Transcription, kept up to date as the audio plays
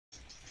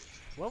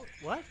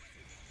What?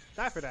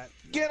 Die for that.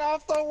 Get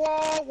off the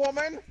wall,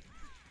 woman!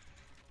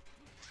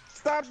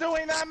 Stop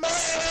doing that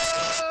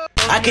move!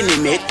 I can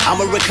admit,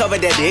 I'ma recover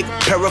that dick.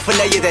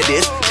 Paraphernalia that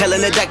is.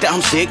 Telling the doctor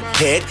I'm sick.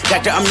 Head,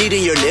 doctor, I'm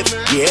needing your lip.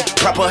 Yeah,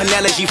 proper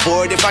analogy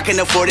for it. If I can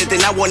afford it,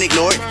 then I won't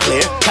ignore it.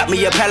 Clear. Caught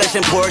me a Palace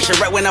and Porsche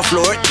right when I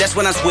floor it. That's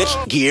when I switch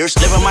gears.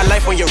 Living my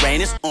life on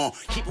Uranus.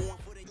 Keep it 1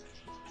 foot.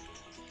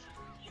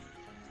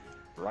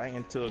 Right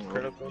into a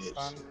critical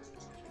stun.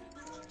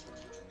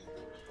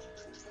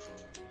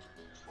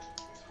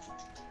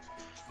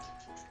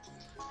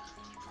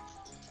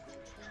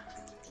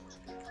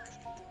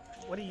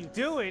 What are you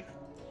doing?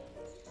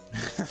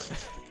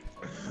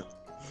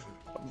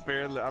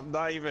 I'm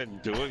not even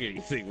doing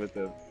anything with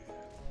him.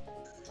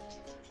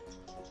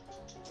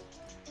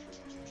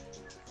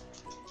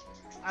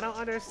 I don't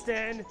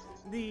understand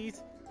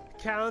these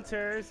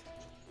counters.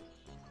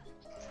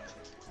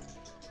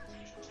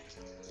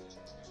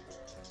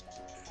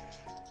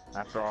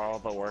 After all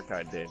the work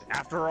I did.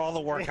 After all the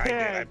work I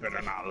did, I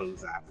better not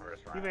lose that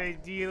first round. You better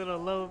do your little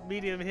low,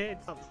 medium hit.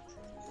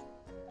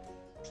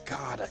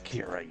 God,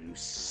 Akira, you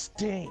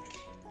stink.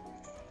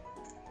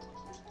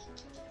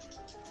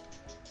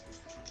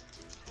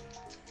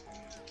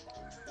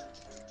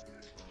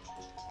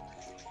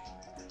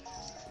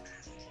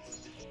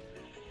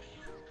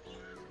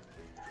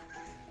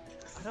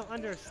 I don't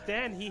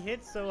understand. He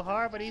hits so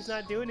hard, but he's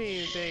not doing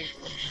anything.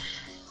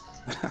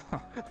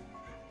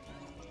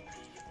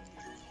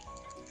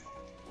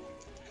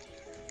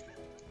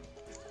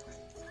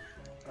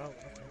 Oh,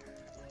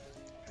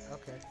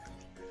 okay.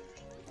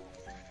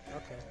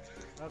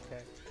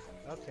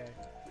 Okay.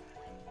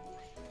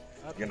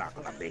 You're not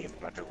gonna be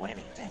able to do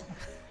anything.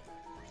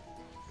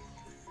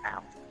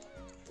 Ow.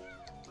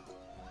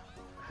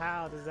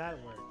 How does that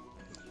work?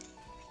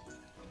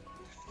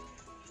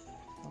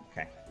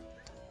 Okay.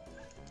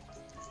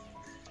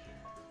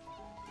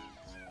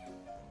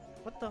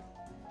 What the?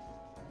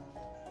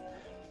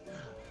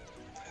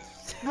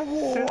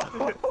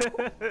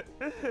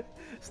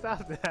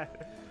 Stop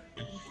that.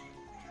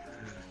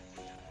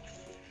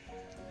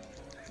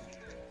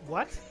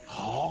 What?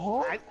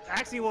 Oh? I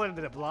actually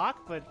wanted to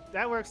block, but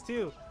that works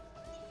too.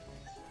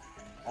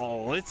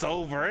 Oh, it's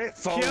over.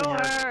 It's Kill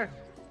over. her!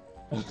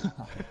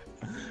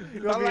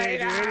 You won't be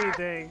able to do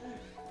anything.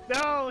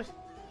 No!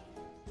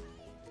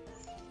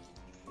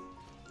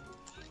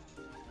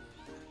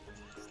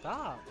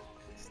 Stop.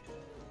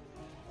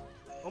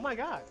 Oh my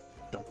god.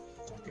 Don't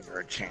give her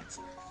a chance.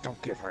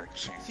 Don't give her a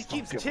chance. She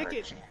keeps Don't give her a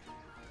kicking. chance.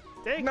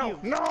 Thank No, you.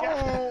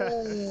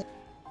 no!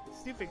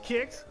 Stupid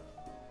kicks.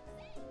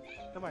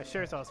 And my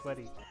shirt's all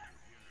sweaty.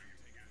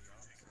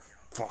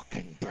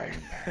 Fucking baby.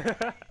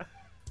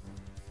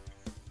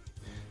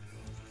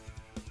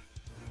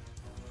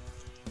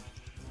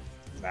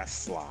 That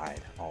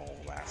slide. Oh,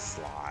 that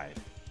slide.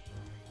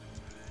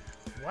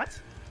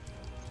 What?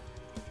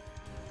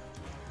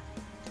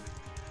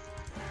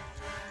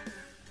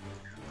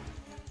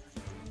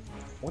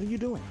 What are you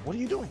doing? What are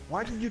you doing?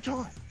 Why did you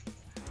taunt?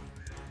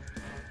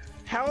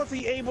 How is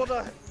he able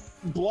to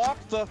block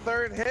the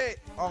third hit?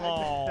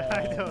 Oh.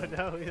 I don't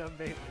know. He's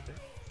amazing.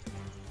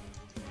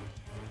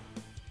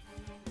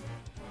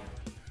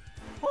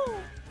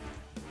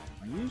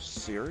 Are you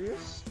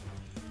serious?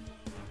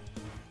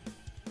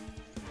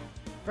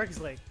 Break his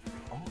leg.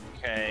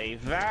 Okay,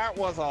 that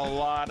was a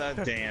lot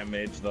of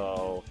damage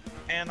though.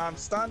 And I'm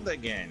stunned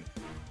again.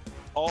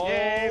 Oh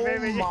Yay,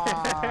 baby.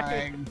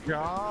 my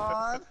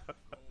god.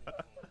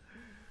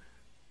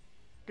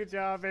 Good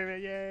job,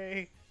 baby.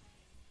 Yay.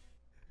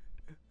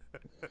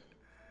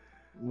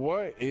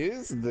 What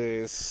is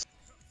this?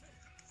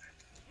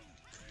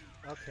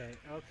 Okay.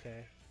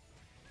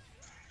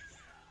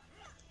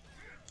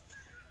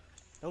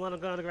 Don't let him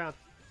go on the ground.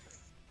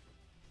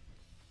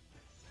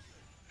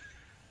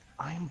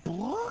 I'm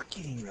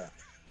blocking.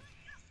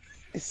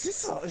 Is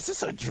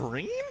this a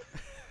dream?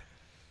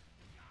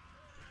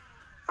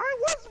 I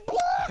was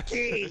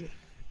blocking.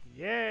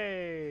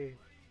 Yay.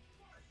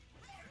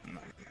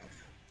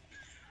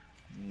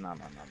 No.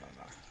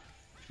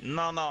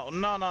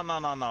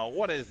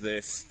 What is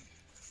this?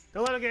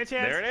 Don't let him get a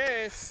chance. There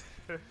it is.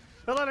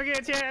 Don't let him get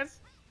a chance.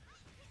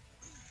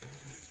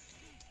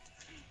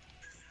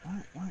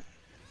 What?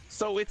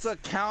 So it's a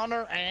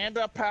counter and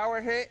a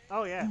power hit?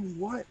 Oh yeah. In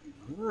what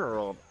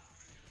world?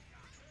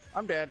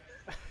 I'm dead.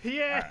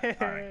 Yay.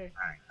 All right.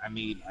 I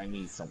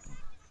need something.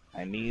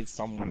 I need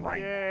someone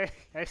right Yay.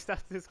 I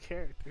stopped this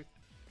character.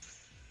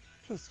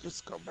 now.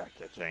 Just go back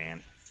to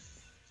Jan.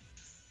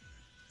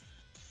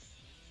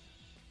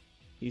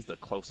 He's the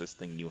closest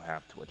thing you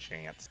have to a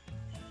chance.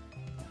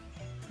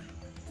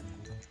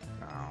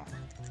 Oh.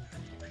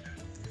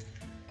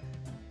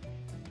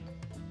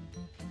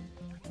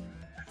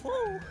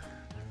 Woo.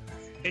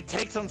 It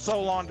takes him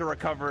so long to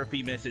recover if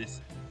he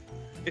misses.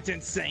 It's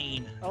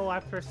insane. Oh, I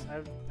was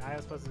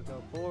supposed to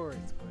go forward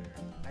square.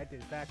 I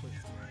did backwards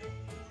square.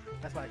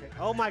 That's why I could.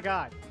 Oh my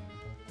god.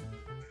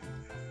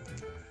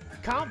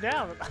 Calm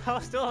down. I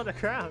was still on the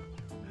ground.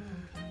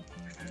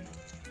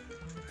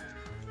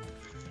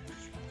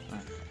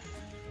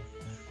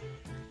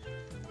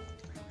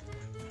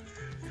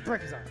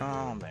 Break his arm.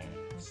 Oh man.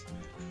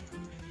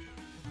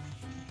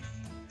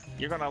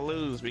 You're gonna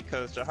lose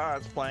because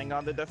Jihad's playing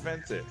on the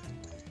defensive.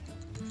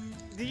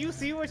 Do you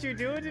see what you're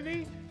doing to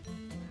me?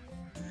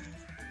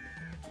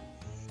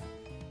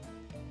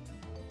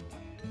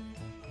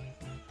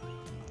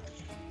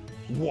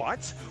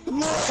 What?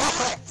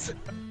 What?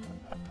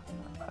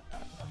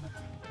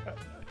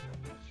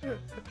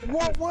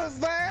 What was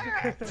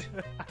that?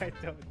 I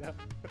don't know.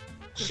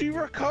 She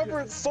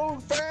recovered so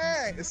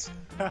fast.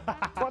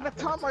 By the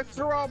time I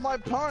threw out my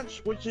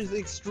punch, which is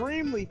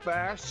extremely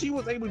fast, she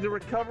was able to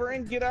recover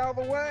and get out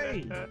of the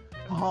way.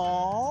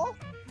 Huh?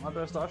 My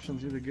best option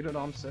is either get it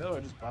on sale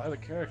or just buy the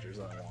characters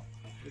I want,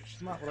 which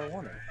is not what I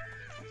wanted.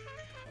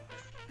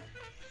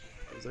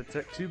 Because I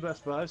took 2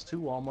 Best Buys, 2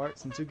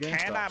 Walmarts, and 2 GameStops.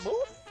 Can I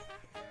move?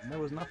 And there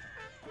was nothing.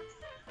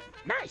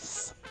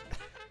 Nice.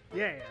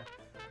 Yeah.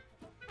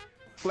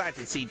 Glad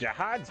to see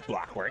Jihad's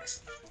block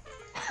works.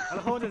 I'm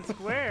holding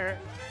square.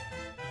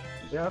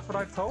 Yeah, that's what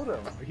I told him.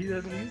 He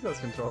doesn't use those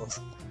controls.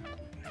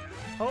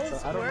 Hold So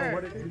square. I don't know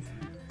what it is.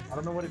 I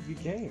don't know what it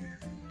became.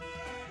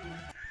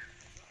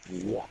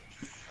 What?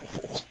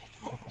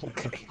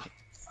 Okay.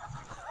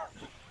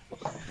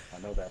 I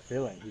know that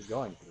feeling he's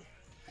going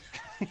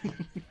through.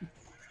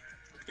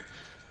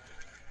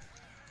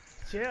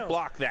 Chill.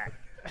 Block that.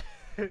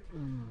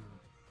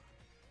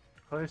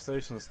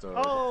 PlayStation Store.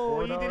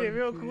 Oh, you did it $4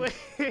 real piece.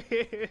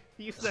 quick.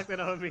 You stuck that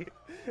on me.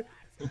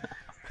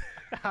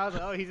 I was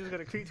like, oh, he's just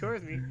gonna creep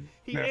towards me.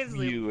 He F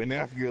instantly. you and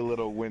F your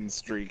little win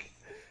streak.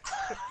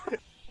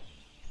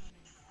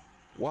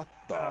 What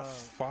the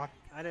fuck?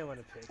 I didn't want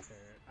to pick her.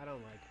 I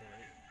don't like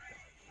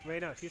her.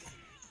 Wait, no, she's.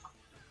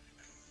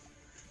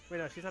 Wait,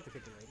 no, she's not the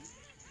kicking lady.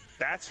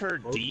 That's her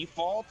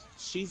default?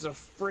 She's a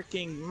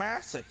freaking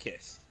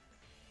masochist.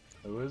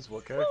 Who is?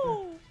 What character?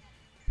 Woo!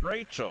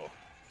 Rachel.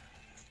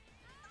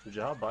 Did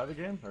y'all buy the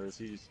game, or is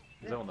that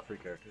one of the free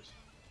characters?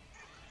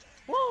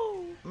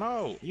 Woo!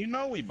 No, you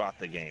know we bought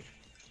the game.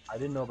 I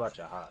didn't know about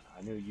Jihad.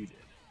 I knew you did.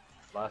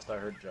 Last I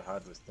heard,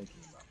 Jihad was thinking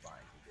about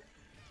buying the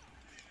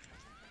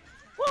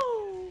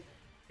game. Woo!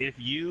 If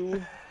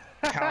you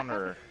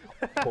counter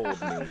hold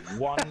me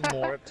one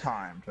more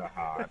time,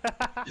 Jihad,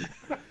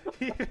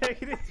 You're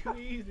making it too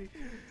easy.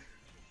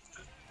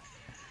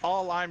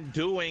 all I'm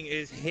doing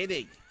is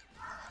hitting.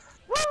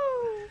 Woo!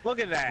 Look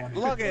at that.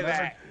 Look at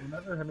that.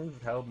 Whenever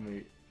Hanif held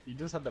me, he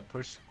just had to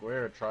push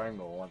square or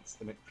triangle once,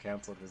 and it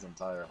canceled his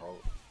entire hold.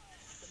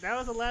 That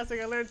was the last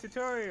thing I learned in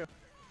tutorial.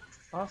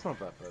 Oh, that's not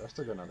that bad. I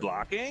still got another.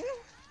 Blocking?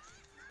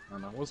 I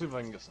don't know. We'll see if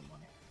I can get some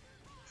money.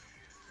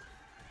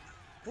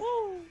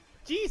 Woo!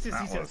 Jesus,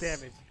 That he took was-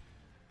 damage.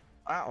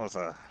 That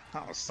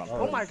was something.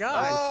 Oh my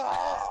god.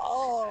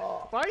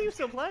 Oh! Why are you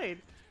still playing?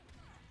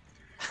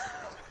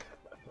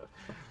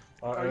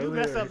 Oh, you Earlier,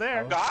 messed up there.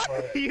 I was God.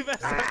 playing- You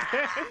messed up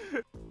there.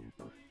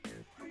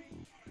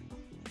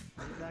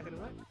 You back in the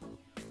right?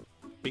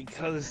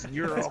 Because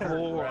you're a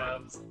whore.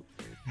 grabs.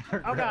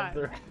 Her Oh, grabs God.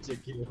 are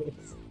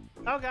ridiculous.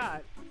 Oh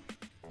god.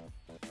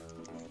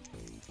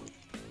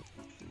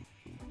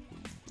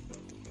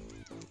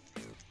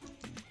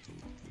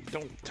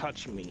 Don't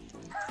touch me.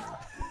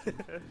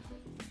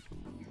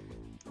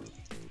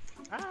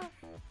 Ah.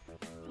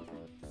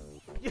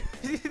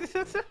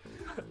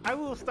 I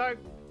will start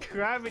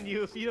grabbing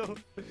you if you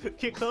don't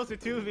get closer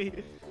to me.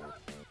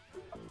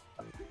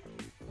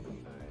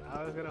 Alright,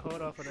 I was gonna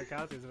hold off on the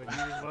counters, but you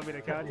just want me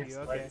to counter you,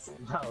 okay.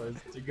 Now is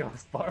to go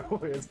as far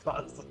away as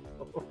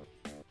possible.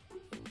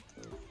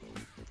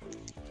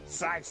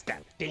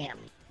 Sidestep. Damn.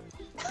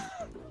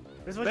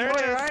 This is what There you it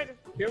wanted, is. right?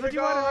 Here This we what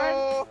you wanted, right?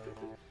 go.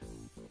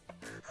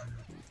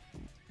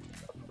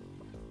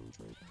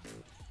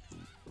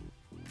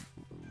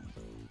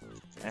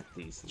 At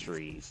these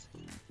trees.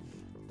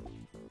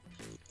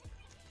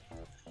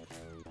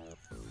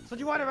 That's what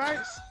you wanted, right?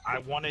 I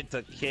wanted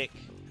to kick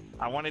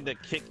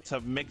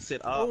to mix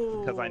it up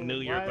because I knew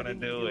you were Why gonna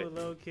didn't you do it. a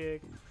low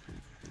kick.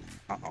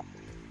 Uh-oh.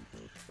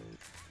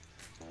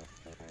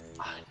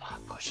 I'm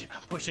not pushing.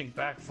 I'm pushing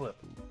backflip.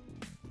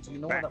 Do you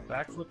know Back- what a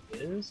backflip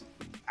is?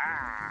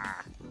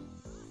 Ah.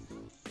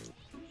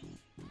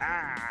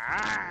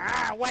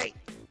 Ah, wait.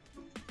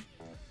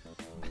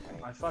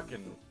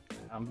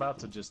 I'm about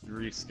to just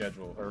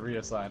reschedule or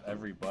reassign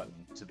every button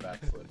to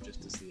backflip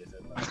just to see if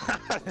it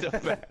lasts. The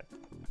bad.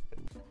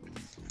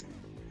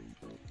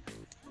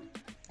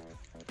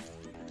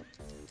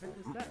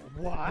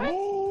 What?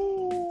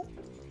 Ooh.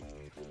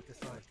 It's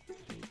fine.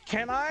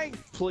 Can I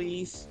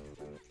please?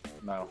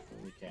 No,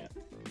 you can't.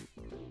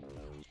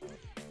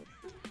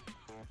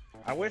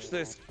 I wish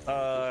this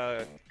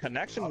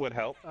connection would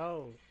help.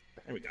 Oh,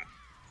 There we go.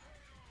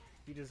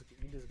 you just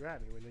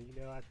grabbed me when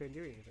you know I couldn't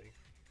do anything.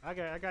 I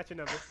got your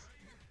number.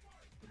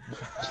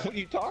 What are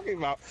you talking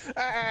about?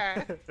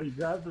 Ah. You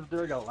grabbed him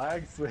during a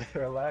lag switch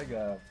or a lag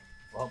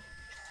bump.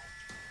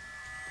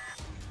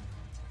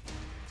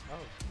 Oh,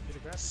 you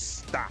did grab me.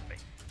 Stop it.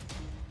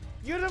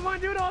 You're the one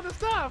doing all the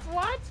stuff.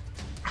 What?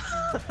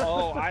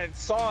 Oh, I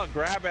saw a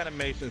grab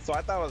animation, so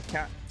I thought it was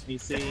count. You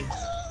see?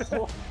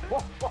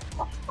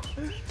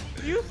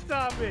 You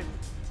stop it.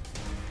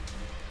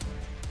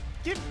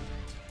 Get.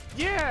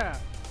 Yeah!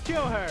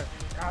 Kill her!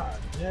 God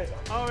damn.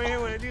 Over here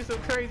when I do some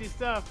crazy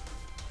stuff.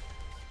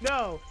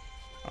 No!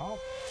 Oh,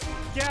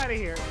 Get out of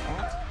here!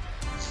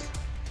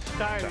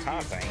 Tired the of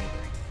hot you. thing.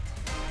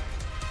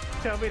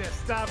 Tell me to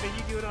stop it,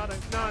 you doing all the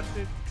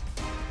nonsense.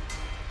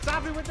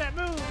 Stop it with that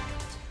move!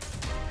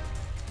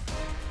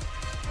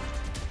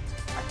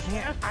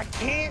 I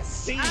can't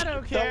see I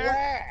don't the care.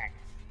 lag.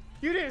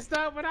 You didn't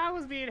stop when I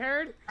was being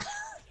heard!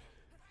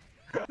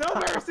 No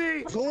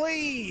mercy!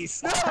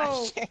 Please. No.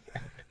 I can't.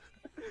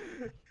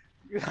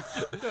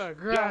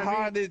 Grind me.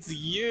 God, it's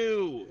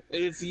you.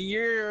 It's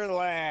your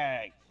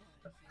lag.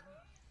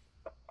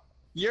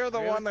 You're the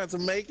Really? one that's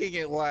making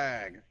it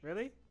lag.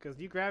 Really? Because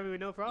you grabbed me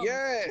with no problem.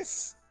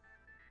 Yes.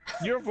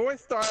 Your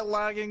voice started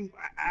lagging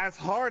as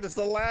hard as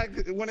the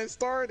lag when it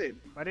started.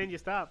 Why didn't you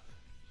stop?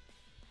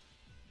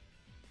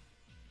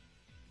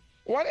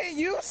 Why didn't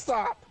you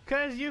stop?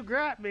 Because you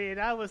grabbed me and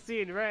I was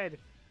seeing red.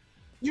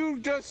 You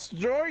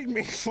destroyed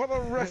me for the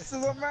rest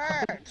of the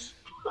match.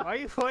 Why are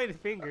you pointing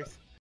fingers?